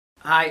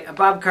Hi, I'm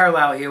Bob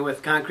Carlisle here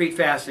with Concrete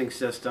Fastening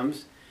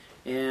Systems,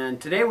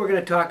 and today we're going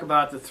to talk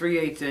about the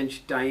 3/8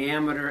 inch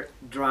diameter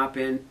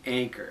drop-in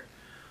anchor.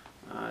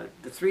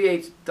 The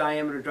 3/8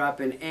 diameter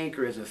drop-in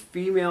anchor is a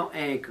female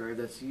anchor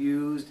that's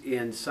used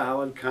in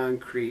solid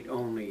concrete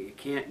only. You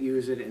can't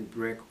use it in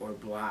brick or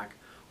block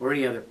or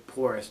any other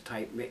porous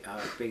type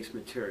base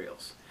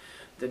materials.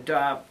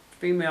 The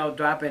female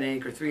drop-in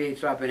anchor, 3/8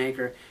 drop-in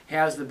anchor,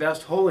 has the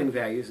best holding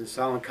values in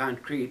solid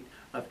concrete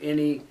of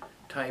any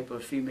type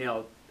of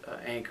female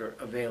anchor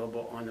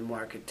available on the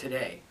market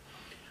today.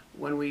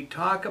 When we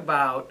talk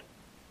about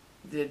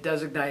the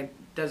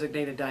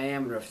designated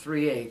diameter of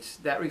 3/8,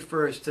 that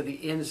refers to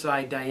the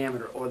inside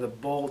diameter or the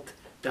bolt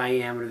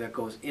diameter that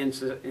goes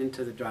into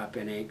the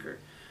drop-in anchor.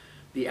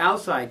 The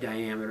outside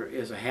diameter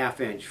is a 1/2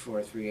 inch for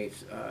a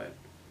 3/8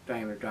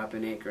 diameter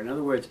drop-in anchor. In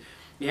other words,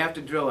 you have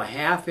to drill a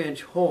 1/2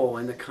 inch hole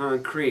in the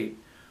concrete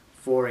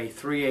for a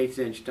 3/8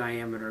 inch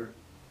diameter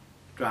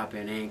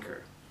drop-in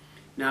anchor.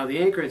 Now the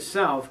anchor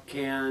itself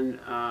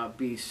can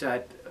be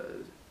set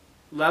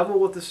level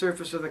with the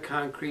surface of the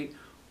concrete,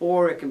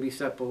 or it can be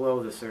set below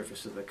the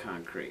surface of the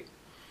concrete.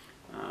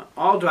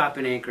 All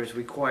drop-in anchors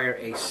require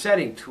a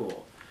setting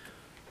tool.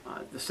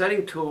 The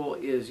setting tool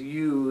is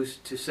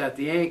used to set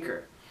the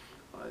anchor.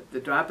 The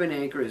drop-in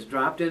anchor is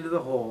dropped into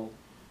the hole.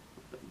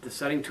 The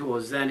setting tool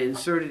is then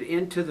inserted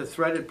into the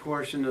threaded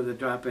portion of the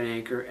drop-in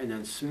anchor and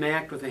then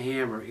smacked with a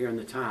hammer here on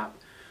the top.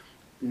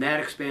 And that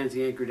expands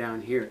the anchor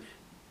down here.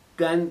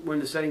 Then, when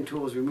the setting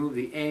tool is removed,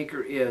 the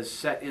anchor is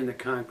set in the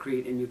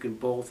concrete and you can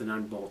bolt and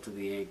unbolt to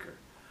the anchor.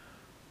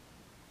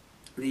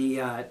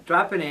 The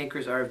drop-in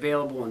anchors are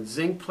available in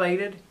zinc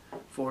plated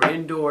for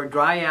indoor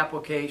dry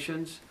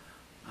applications.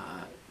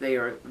 They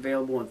are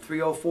available in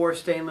 304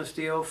 stainless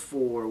steel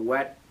for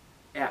wet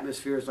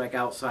atmospheres like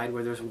outside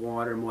where there's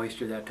water,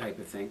 moisture, that type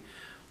of thing.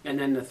 And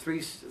then the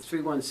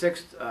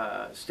 316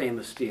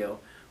 stainless steel,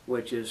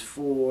 which is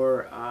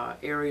for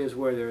areas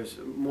where there's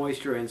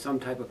moisture and some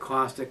type of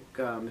caustic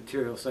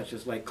material, such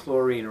as like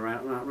chlorine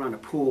around a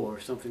pool or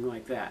something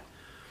like that.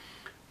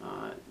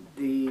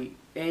 The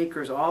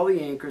anchors, all the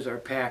anchors are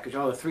packaged,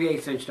 all the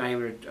 3/8 inch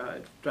diameter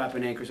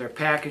drop-in anchors are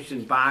packaged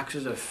in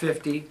boxes of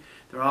 50.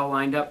 They're all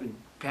lined up and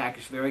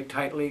packaged very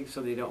tightly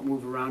so they don't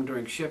move around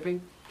during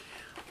shipping.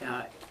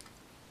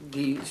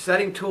 The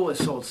setting tool is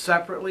sold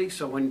separately,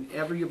 so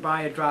whenever you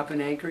buy a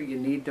drop-in anchor, you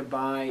need to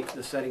buy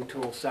the setting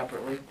tool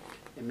separately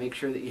and make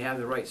sure that you have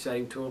the right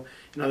setting tool.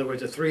 In other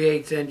words, a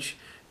 3/8 inch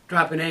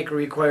drop-in anchor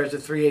requires a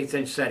 3/8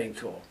 inch setting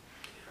tool.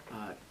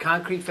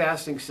 Concrete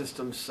Fastening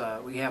Systems,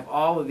 we have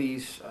all of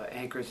these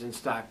anchors in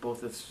stock,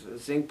 both the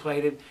zinc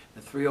plated,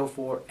 the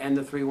 304 and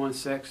the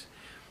 316.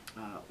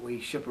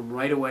 We ship them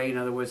right away. In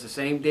other words, the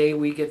same day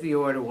we get the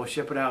order, we'll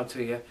ship it out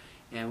to you,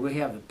 and we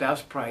have the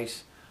best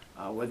price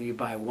whether you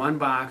buy one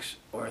box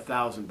or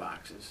 1,000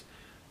 boxes.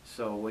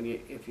 So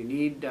if you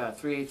need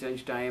 3/8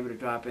 inch diameter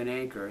drop-in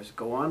anchors,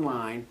 go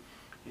online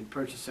and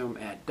purchase them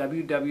at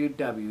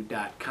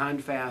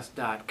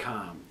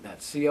www.confast.com.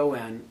 That's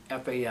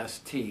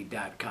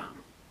CONFAST.com.